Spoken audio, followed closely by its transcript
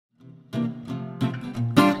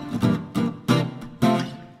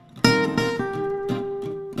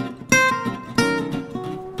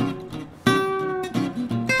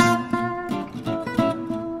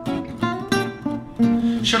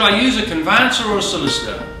Should I use a conveyancer or a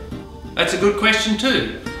solicitor? That's a good question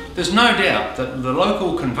too. There's no doubt that the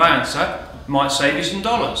local conveyancer might save you some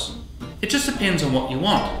dollars. It just depends on what you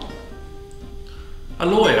want. A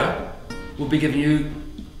lawyer will be giving you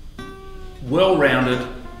well-rounded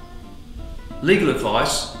legal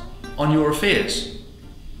advice on your affairs.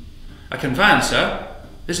 A conveyancer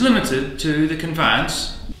is limited to the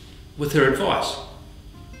conveyance with her advice.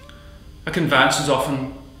 A conveyancer is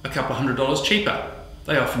often a couple of $100 cheaper.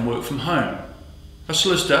 They often work from home. A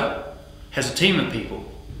solicitor has a team of people.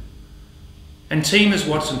 And team is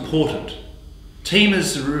what's important. Team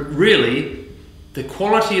is really the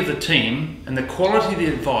quality of the team, and the quality of the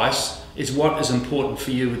advice is what is important for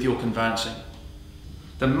you with your conveyancing.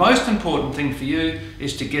 The most important thing for you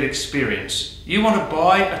is to get experience. You want to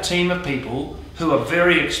buy a team of people who are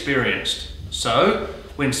very experienced. So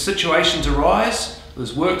when situations arise,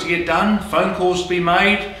 there's work to get done, phone calls to be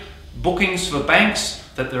made, bookings for banks,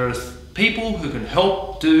 that there are people who can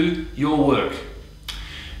help do your work.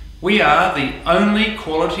 We are the only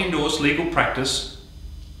quality endorsed legal practice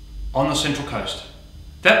on the Central Coast.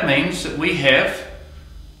 That means that we have,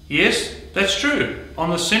 yes, that's true, on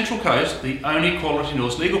the Central Coast, the only quality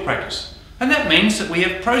endorsed legal practice. And that means that we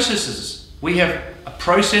have processes. We have a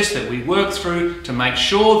process that we work through to make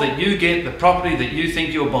sure that you get the property that you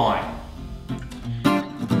think you're buying.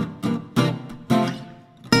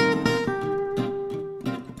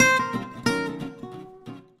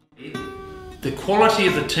 The quality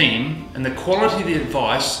of the team and the quality of the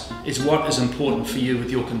advice is what is important for you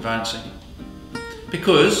with your conveyancing.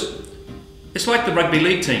 Because it's like the rugby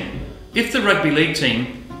league team. If the rugby league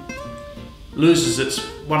team loses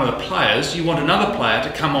one of the players, you want another player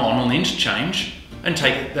to come on the interchange and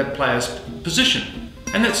take that player's position.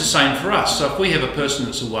 And that's the same for us. So if we have a person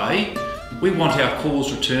that's away, we want our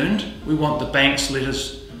calls returned, we want the bank's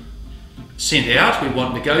letters sent out, we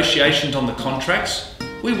want negotiations on the contracts.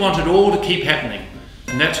 We want it all to keep happening,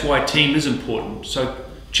 and that's why team is important. So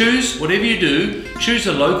choose, whatever you do, choose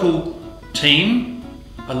a local team,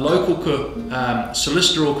 a local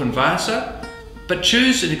solicitor or conveyancer, but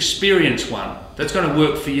choose an experienced one that's going to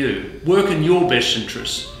work for you, work in your best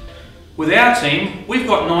interests. With our team, we've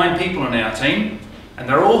got 9 people in our team, and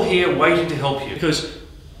they're all here waiting to help you. Because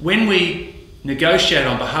when we negotiate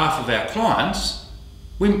on behalf of our clients,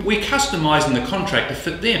 we're customising the contract to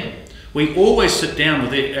fit them. We always sit down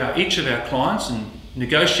with each of our clients and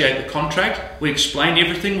negotiate the contract. We explain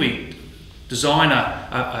everything. We design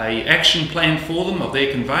a action plan for them of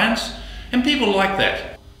their conveyance, and people like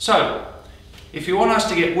that. So, if you want us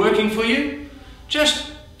to get working for you,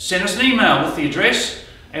 just send us an email with the address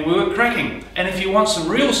and we work cracking. And if you want some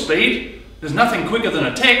real speed, there's nothing quicker than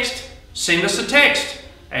a text. Send us a text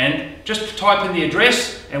and just type in the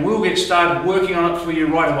address and we'll get started working on it for you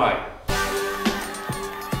right away.